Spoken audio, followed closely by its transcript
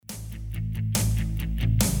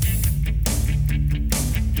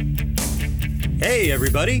Hey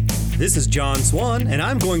everybody, this is John Swan, and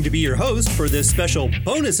I'm going to be your host for this special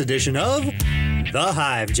bonus edition of The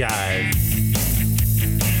Hive Jive.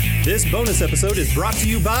 This bonus episode is brought to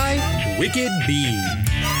you by Wicked Bee.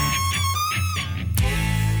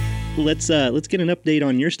 Let's get an update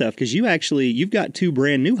on your stuff, because you've got 2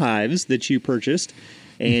 brand new hives that you purchased,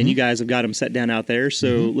 and you guys have got them set down out there.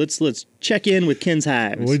 So let's check in with Ken's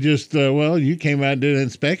hives. We just you came out and did an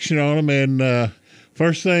inspection on them, and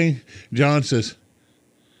first thing John says,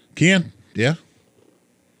 Ken, yeah,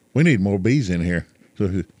 we need more bees in here.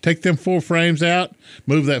 So take them 4 frames out,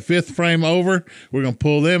 move that 5th frame over. We're going to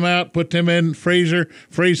pull them out, put them in the freezer,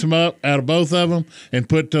 freeze them up out of both of them, and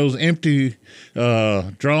put those empty,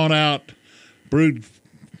 drawn out brood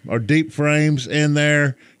or deep frames in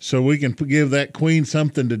there so we can give that queen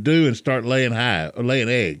something to do and start laying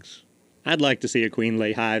eggs. I'd like to see a queen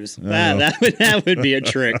lay hives. That would be a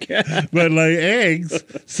trick. But lay eggs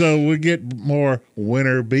so we get more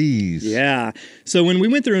winter bees. Yeah. So when we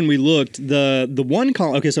went through and we looked, the one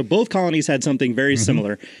colony, okay, so both colonies had something very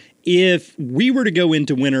similar. If we were to go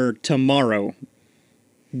into winter tomorrow,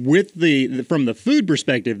 with from the food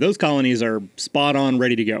perspective, those colonies are spot on,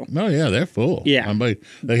 ready to go. Oh yeah, they're full. Yeah, I mean,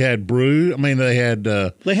 they had brood. I mean, they had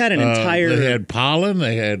entire. They had pollen.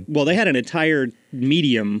 They had an entire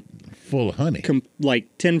medium full of honey, like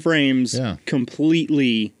 10 frames,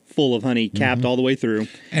 completely full of honey, capped all the way through.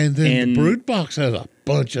 And then the brood box has a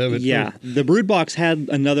bunch of it. Yeah, the brood box had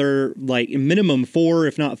another minimum 4,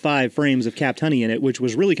 if not 5 frames of capped honey in it, which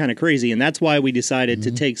was really kind of crazy. And that's why we decided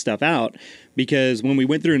to take stuff out, because when we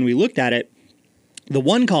went through and we looked at it, the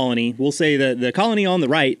one colony, we'll say the colony on the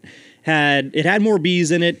right, had more bees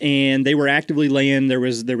in it, and they were actively laying. There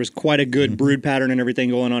was quite a good brood pattern and everything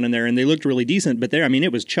going on in there, and they looked really decent. But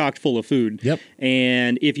it was chocked full of food. Yep.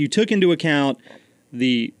 And if you took into account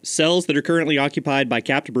the cells that are currently occupied by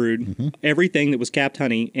capped brood, everything that was capped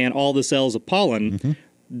honey, and all the cells of pollen,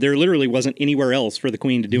 there literally wasn't anywhere else for the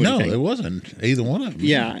queen to do anything. No, there wasn't. Either one of them.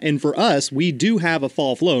 Yeah, and for us, we do have a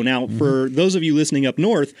fall flow. Now, for those of you listening up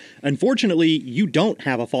north, unfortunately, you don't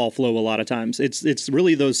have a fall flow a lot of times. It's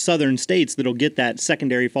really those southern states that'll get that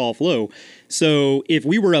secondary fall flow. So if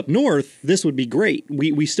we were up north, this would be great.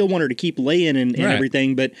 We still want her to keep laying and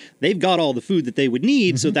everything, but they've got all the food that they would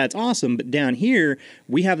need, so that's awesome. But down here,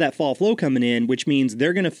 we have that fall flow coming in, which means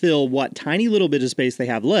they're going to fill what tiny little bit of space they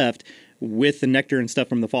have left with the nectar and stuff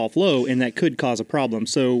from the fall flow, and that could cause a problem.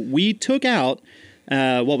 So we took out,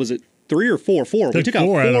 3 or 4? 4. We took out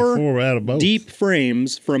 4 out of both deep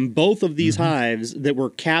frames from both of these hives that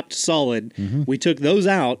were capped solid. We took those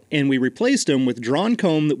out, and we replaced them with drawn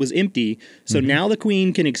comb that was empty. So now the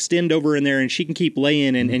queen can extend over in there, and she can keep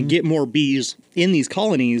laying and get more bees in these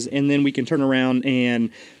colonies, and then we can turn around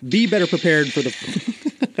and be better prepared for the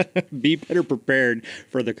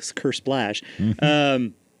splash.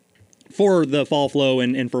 For the fall flow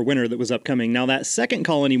and for winter that was upcoming. Now, that second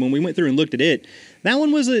colony, when we went through and looked at it, that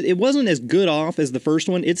one it wasn't as good off as the first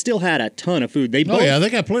one. It still had a ton of food. They got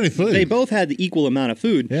plenty of food. They both had the equal amount of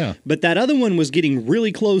food. Yeah. But that other one was getting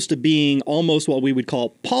really close to being almost what we would call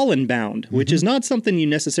pollen bound, which is not something you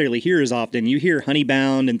necessarily hear as often. You hear honey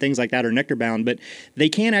bound and things like that, or nectar bound, but they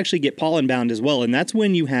can actually get pollen bound as well. And that's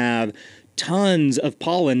when you have tons of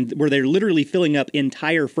pollen where they're literally filling up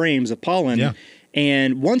entire frames of pollen. Yeah.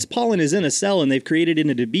 And once pollen is in a cell and they've created it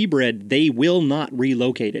into bee bread, they will not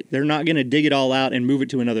relocate it. They're not going to dig it all out and move it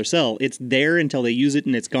to another cell. It's there until they use it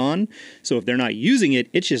and it's gone. So if they're not using it,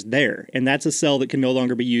 it's just there. And that's a cell that can no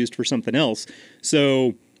longer be used for something else.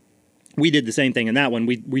 So we did the same thing in that one.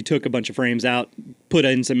 We took a bunch of frames out, put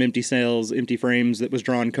in some empty cells, empty frames that was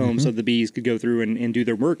drawn comb so the bees could go through and do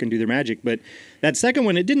their work and do their magic. But that second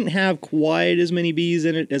one, it didn't have quite as many bees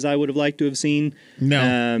in it as I would have liked to have seen.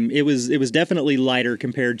 No. It was definitely lighter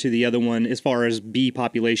compared to the other one as far as bee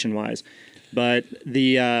population wise. But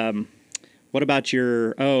the what about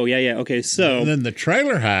your... Oh, yeah. Okay, so... And then the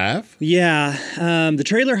trailer hive. Yeah. The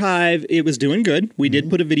trailer hive, it was doing good. We did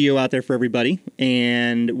put a video out there for everybody,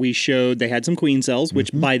 and we showed they had some queen cells,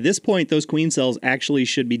 which by this point, those queen cells actually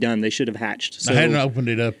should be done. They should have hatched. So, I hadn't opened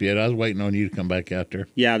it up yet. I was waiting on you to come back out there.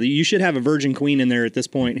 Yeah, you should have a virgin queen in there at this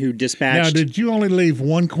point who dispatched... Now, did you only leave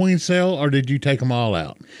one queen cell, or did you take them all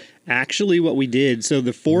out? Actually, what we did, so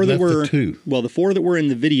the 4 that were... the 4 that were in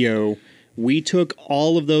the video... We took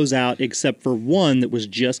all of those out except for one that was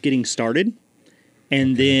just getting started.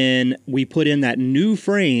 And then we put in that new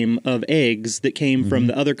frame of eggs that came from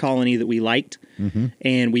the other colony that we liked.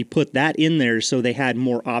 And we put that in there so they had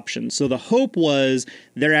more options. So the hope was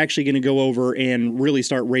they're actually going to go over and really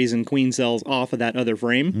start raising queen cells off of that other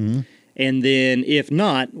frame. And then if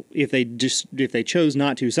not, if they chose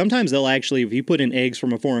not to, sometimes they'll actually, if you put in eggs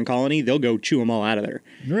from a foreign colony, they'll go chew them all out of there.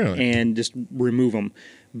 Really? And just remove them.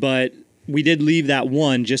 But we did leave that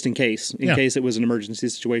one just in case it was an emergency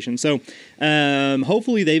situation. So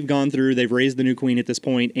hopefully they've gone through, they've raised the new queen at this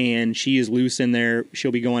point, and she is loose in there.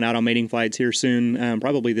 She'll be going out on mating flights here soon,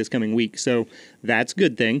 probably this coming week. So that's a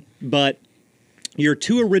good thing. But your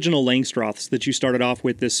 2 original Langstroths that you started off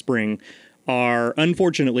with this spring are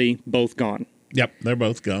unfortunately both gone. Yep, they're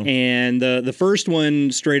both gone. And the first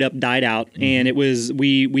one straight up died out, and it was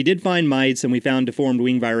we did find mites, and we found deformed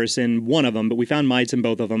wing virus in one of them, but we found mites in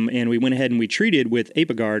both of them, and we went ahead and we treated with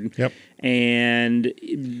Apagard. Yep. And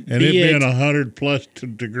it being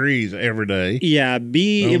 100+ degrees every day. Yeah,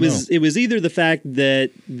 it was either the fact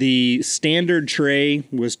that the standard tray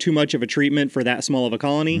was too much of a treatment for that small of a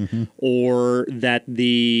colony, or that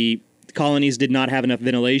the colonies did not have enough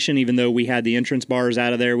ventilation, even though we had the entrance bars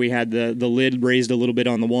out of there. We had the lid raised a little bit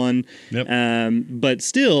on the one. Yep. But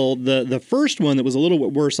still, the first one that was a little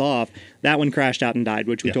bit worse off, that one crashed out and died,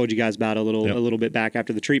 which we told you guys about a little bit back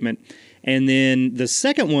after the treatment. And then the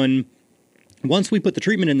second one, once we put the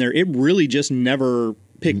treatment in there, it really just never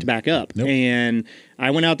picked back up. Nope. And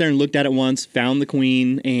I went out there and looked at it once, found the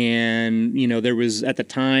queen, and there was at the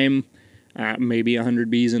time maybe 100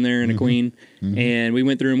 bees in there and a queen. And we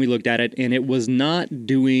went through and we looked at it, and it was not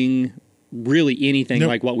doing really anything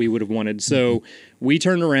like what we would have wanted. So we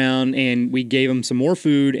turned around and we gave them some more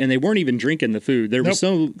food, and they weren't even drinking the food. There were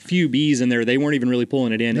so few bees in there, they weren't even really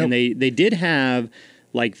pulling it in. And they did have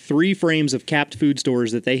like 3 frames of capped food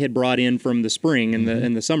stores that they had brought in from the spring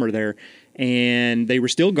and the summer there. And they were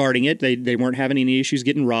still guarding it. They weren't having any issues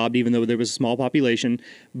getting robbed, even though there was a small population.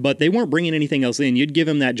 But they weren't bringing anything else in. You'd give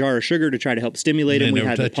them that jar of sugar to try to help stimulate them. We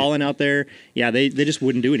had the pollen out there. Yeah, they just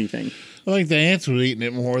wouldn't do anything. I think the ants were eating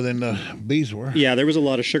it more than the bees were. Yeah, there was a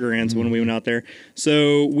lot of sugar ants when we went out there.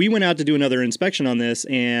 So we went out to do another inspection on this,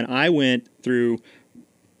 and I went through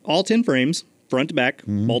all 10 frames, front to back,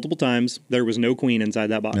 multiple times. There was no queen inside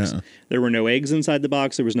that box. There were no eggs inside the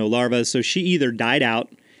box. There was no larvae. So she either died out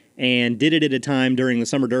and did it at a time during the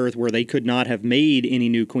summer dearth where they could not have made any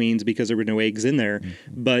new queens because there were no eggs in there,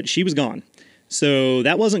 but she was gone. So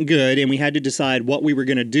that wasn't good, and we had to decide what we were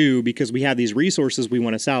going to do because we have these resources we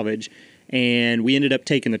want to salvage. And we ended up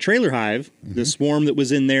taking the trailer hive, the swarm that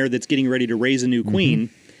was in there that's getting ready to raise a new queen,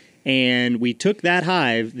 and we took that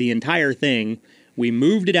hive, the entire thing, we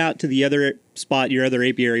moved it out to the other spot, your other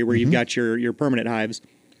apiary where you've got your permanent hives,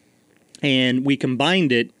 and we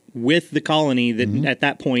combined it with the colony that at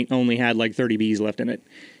that point only had like 30 bees left in it.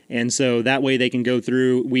 And so that way they can go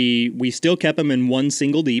through. We still kept them in one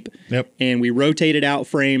single deep. And we rotated out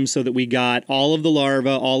frames so that we got all of the larvae,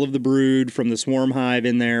 all of the brood from the swarm hive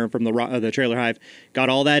in there, from the trailer hive, got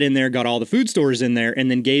all that in there, got all the food stores in there,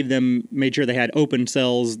 and then made sure they had open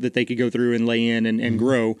cells that they could go through and lay in and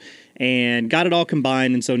grow, and got it all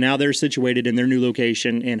combined. And so now they're situated in their new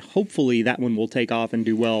location, and hopefully that one will take off and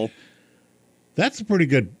do well. That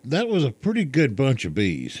was a pretty good bunch of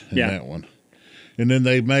bees in that one. And then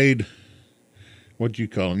they made, what do you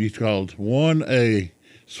call them? You called one a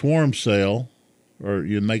swarm cell, or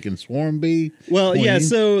you're making swarm bee? Well, queen? yeah,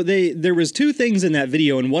 so there was 2 things in that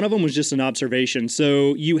video, and one of them was just an observation.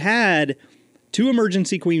 So you had 2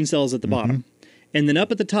 emergency queen cells at the bottom. And then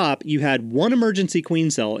up at the top, you had 1 emergency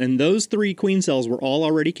queen cell, and those 3 queen cells were all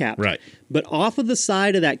already capped. Right. But off of the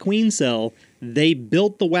side of that queen cell, they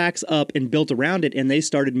built the wax up and built around it, and they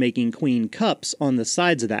started making queen cups on the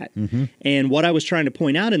sides of that. And what I was trying to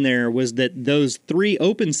point out in there was that those 3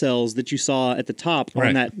 open cells that you saw at the top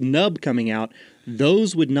on that nub coming out,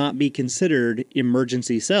 those would not be considered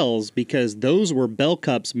emergency cells because those were bell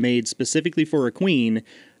cups made specifically for a queen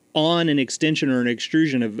on an extension or an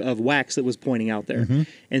extrusion of wax that was pointing out there.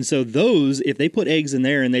 And so those, if they put eggs in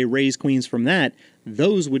there and they raise queens from that,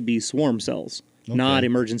 those would be swarm cells, not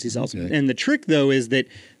emergency cells. And the trick, though, is that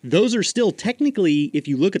those are still technically, if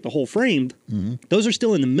you look at the whole frame, those are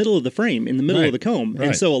still in the middle of the frame, in the middle of the comb.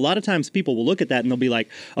 And so a lot of times people will look at that and they'll be like,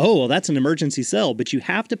 oh, well, that's an emergency cell. But you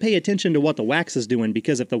have to pay attention to what the wax is doing,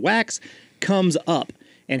 because if the wax comes up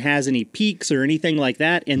and has any peaks or anything like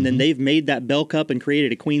that, and then they've made that bell cup and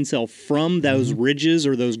created a queen cell from those ridges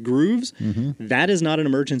or those grooves, that is not an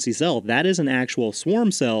emergency cell. That is an actual swarm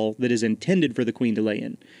cell that is intended for the queen to lay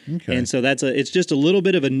in. And so it's just a little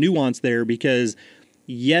bit of a nuance there, because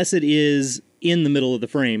yes, it is in the middle of the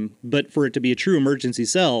frame, but for it to be a true emergency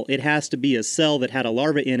cell, it has to be a cell that had a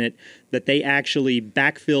larva in it that they actually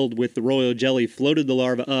backfilled with the royal jelly, floated the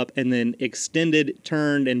larva up, and then extended,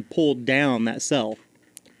 turned, and pulled down that cell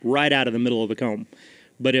right out of the middle of the comb.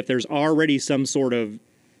 But if there's already some sort of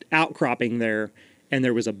outcropping there and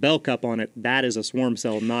there was a bell cup on it, that is a swarm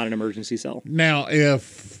cell, not an emergency cell. Now,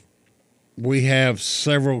 if we have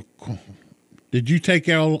several, did you take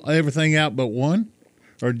everything out but one,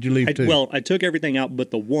 or did you leave two? Well, I took everything out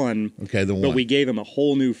but the one. Okay, the one. But we gave them a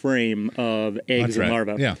whole new frame of eggs That's and right.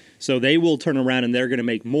 larvae. Yeah. So they will turn around and they're going to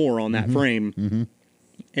make more on that frame. Mm-hmm.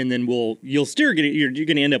 And then you're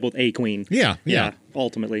going to end up with a queen. Yeah.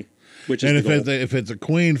 Ultimately, which is And the goal. if it's a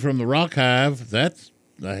queen from the rock hive, that's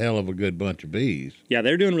a hell of a good bunch of bees. Yeah,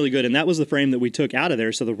 they're doing really good, and that was the frame that we took out of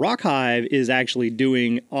there. So the rock hive is actually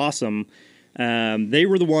doing awesome. They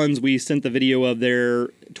were the ones we sent the video of there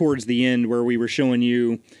towards the end where we were showing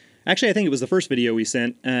you. Actually, I think it was the first video we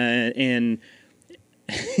sent, and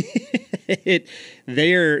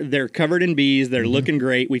they're covered in bees. They're looking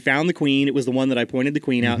great. We found the queen. It was the one that I pointed the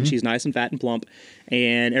queen out, and she's nice and fat and plump,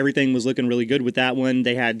 and everything was looking really good with that one.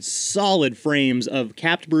 They had solid frames of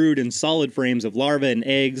capped brood and solid frames of larvae and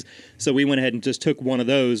eggs, so we went ahead and just took one of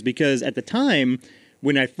those because at the time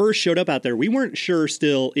when I first showed up out there, we weren't sure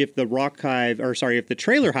still if the if the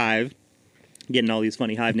trailer hive, getting all these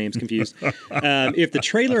funny hive names confused, if the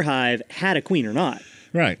trailer hive had a queen or not.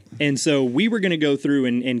 Right. And so we were going to go through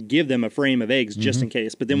and give them a frame of eggs just in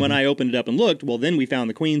case. But then when I opened it up and looked, well, then we found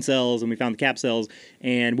the queen cells and we found the cap cells.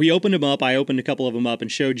 And we opened them up. I opened a couple of them up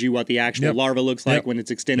and showed you what the actual larva looks like when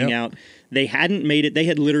it's extending out. They hadn't made it. They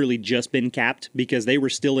had literally just been capped because they were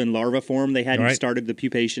still in larva form. They hadn't started the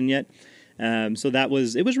pupation yet. So it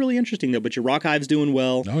was really interesting, though. But your rock hive's doing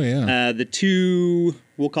well. Oh, yeah. The two,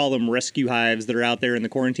 we'll call them rescue hives that are out there in the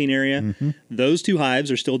quarantine area, those two hives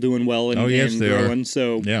are still doing well and, and growing.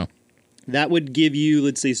 So that would give you,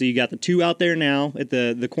 let's see, so you got the two out there now at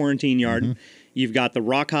the quarantine yard. You've got the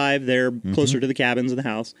rock hive there closer to the cabins in the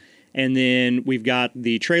house. And then we've got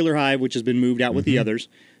the trailer hive, which has been moved out with the others.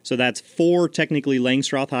 So that's 4 technically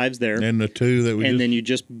Langstroth hives there. And the 2 that we then you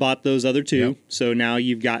just bought those other 2. So now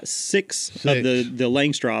you've got 6 of the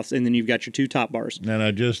Langstroths, and then you've got your 2 top bars. And I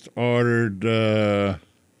just ordered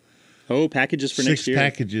packages for next year. 6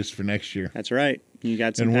 packages for next year. That's right. You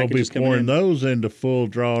got some and packages coming in. And we'll be pouring those into full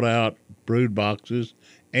drawed out brood boxes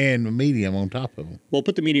and a medium on top of them. We'll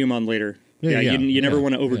put the medium on later. You never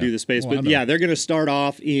want to overdo the space. Well, but they're going to start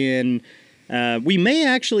off in... we may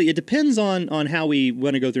actually, it depends on how we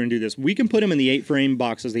want to go through and do this. We can put them in the 8-frame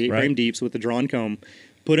boxes, the 8-frame deeps with the drawn comb.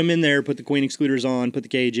 Put them in there, put the queen excluders on, put the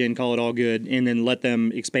cage in, call it all good, and then let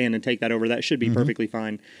them expand and take that over. That should be perfectly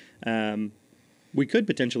fine. We could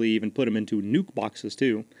potentially even put them into nuke boxes,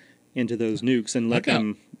 too, into those nukes, and let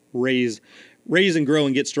them raise and grow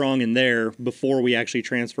and get strong in there before we actually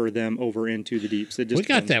transfer them over into the deeps. It just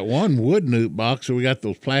got that one wood nuke box, so we got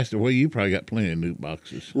those plastic. Well, you probably got plenty of nuke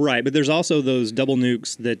boxes. Right, but there's also those double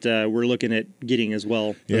nukes that we're looking at getting as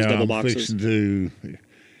well, those double boxes.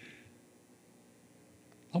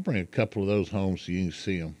 I'll bring a couple of those home so you can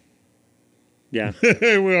see them. Yeah.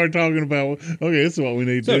 We are talking about, okay, this is what we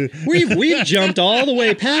need to do. We've jumped all the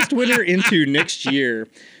way past winter into next year.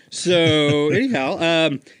 So,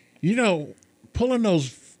 anyhow. Pulling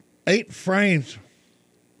those 8 frames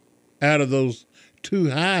out of those 2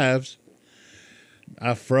 hives,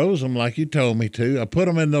 I froze them like you told me to. I put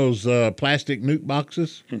them in those plastic nuke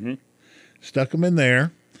boxes, stuck them in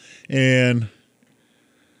there, and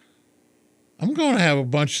I'm going to have a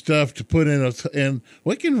bunch of stuff to put in, and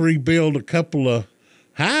we can rebuild a couple of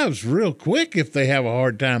hives real quick if they have a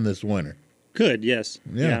hard time this winter. Could, yes.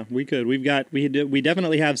 Yeah, we could. We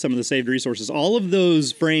definitely have some of the saved resources. All of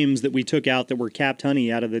those frames that we took out that were capped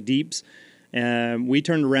honey out of the deeps, we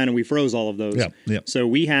turned around and we froze all of those. Yep. So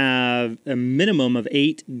we have a minimum of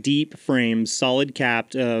 8 deep frames, solid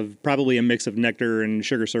capped, of probably a mix of nectar and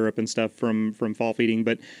sugar syrup and stuff from fall feeding,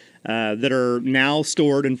 but that are now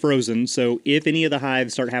stored and frozen. So if any of the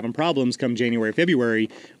hives start having problems come January, February,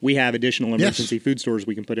 we have additional emergency food stores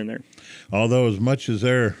we can put in there. Although as much as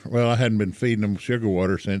I hadn't been feeding them sugar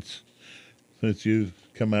water since you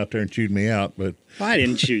come out there and chewed me out, but I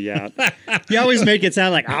didn't chew you out. You always make it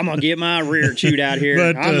sound like I'm gonna get my rear chewed out here.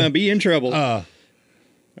 But, I'm gonna be in trouble.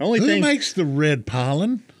 Who makes the red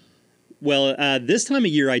pollen? Well, this time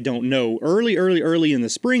of year, I don't know. Early in the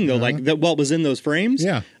spring, though, like what was in those frames,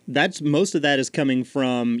 most of that is coming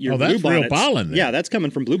from your bluebonnets. That's real pollen, then. Yeah, that's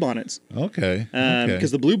coming from bluebonnets. Okay.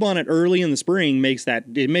 Because the bluebonnet early in the spring makes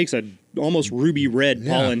a almost ruby red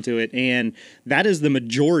pollen to it, and that is the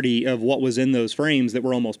majority of what was in those frames that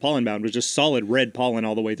were almost pollen bound, was just solid red pollen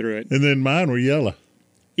all the way through it. And then mine were yellow.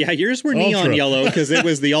 Yeah, yours were neon yellow because it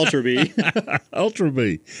was the Ultra Bee. Ultra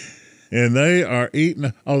Bee. And they are eating.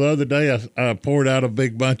 The other day I poured out a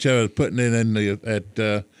big bunch of it, putting it in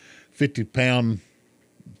that 50-pound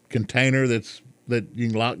container that you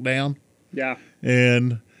can lock down. Yeah.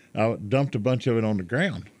 And I dumped a bunch of it on the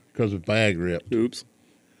ground because the bag ripped. Oops.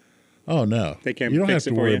 Oh, no. They can't You don't have fix to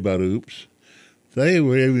it for worry you. about oops. They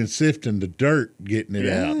were even sifting the dirt getting it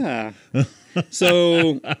out. Yeah.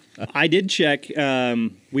 So I did check.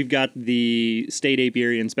 We've got the State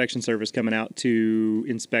Apiary Inspection Service coming out to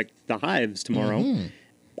inspect the hives tomorrow. Mm-hmm.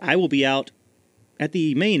 I will be out at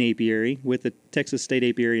the main apiary with the Texas State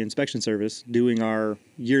Apiary Inspection Service doing our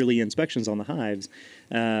yearly inspections on the hives.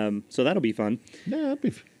 So that'll be fun. Yeah, that'd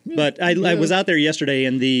be. Yeah, But I was out there yesterday,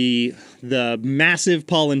 and the massive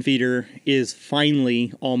pollen feeder is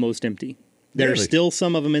finally almost empty. There's Really? still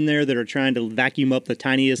some of them in there that are trying to vacuum up the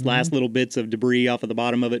tiniest last little bits of debris off of the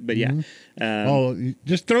bottom of it. But yeah, You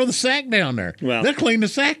just throw the sack down there. Well- They'll clean the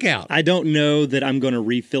sack out. I don't know that I'm going to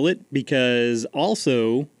refill it because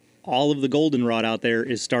also all of the goldenrod out there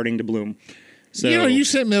is starting to bloom. So You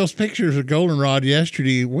sent me those pictures of goldenrod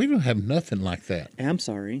yesterday. We don't have nothing like that. I'm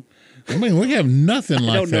sorry. I mean, we have nothing I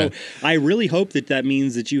like don't know. that. I really hope that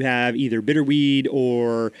means that you have either bitterweed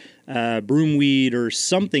or broomweed or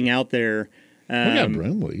something out there. We got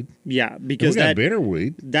broomweed. Yeah, We because got that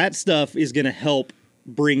bitterweed. that stuff is going to help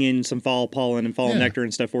bring in some fall pollen and fall Yeah. nectar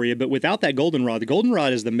and stuff for you. But without that goldenrod, the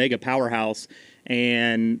goldenrod is the mega powerhouse.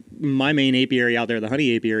 And my main apiary out there, the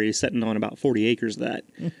honey apiary, is sitting on about 40 acres of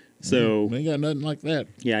that. So We ain't got nothing like that.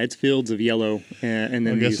 yeah, it's fields of yellow, and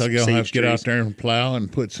then I guess these I'll have to sage get out trees. there and plow and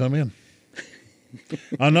put some in.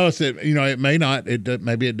 I noticed that it may not.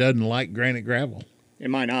 Maybe it doesn't like granite gravel. It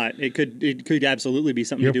might not. It could absolutely be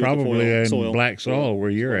something You're to do with probably the in soil. black soil where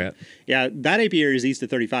you're at. Yeah, that apiary is east of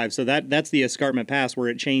 35, so that's the escarpment pass where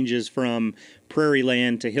it changes from prairie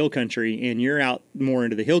land to hill country, and you're out more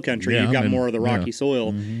into the hill country. Yeah, You've got I'm in- more of the rocky yeah.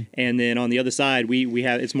 soil, and then on the other side, we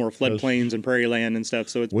have it's more floodplains and prairie land and stuff.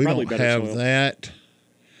 So it's We probably don't better have soil. that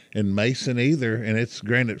in Mason either, and it's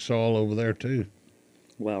granite soil over there too.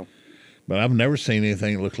 Well, But I've never seen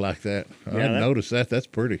anything that looks like that. I Yeah, that- noticed that. That's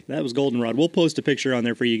pretty. that was goldenrod. We'll post a picture on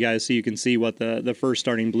there for you guys so you can see what the first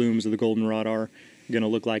starting blooms of the goldenrod are going to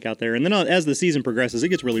look like out there. And then as the season progresses, it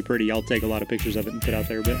gets really pretty. I'll take a lot of pictures of it and put out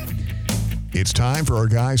there. But It's time for our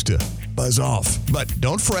guys to buzz off. But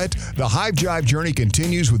don't fret, the Hive Jive journey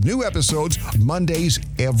continues with new episodes Mondays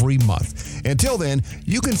every month. Until then,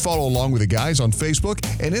 you can follow along with the guys on Facebook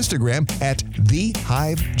and Instagram at The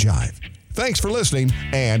Hive Jive. Thanks for listening,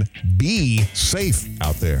 and be safe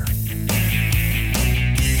out there.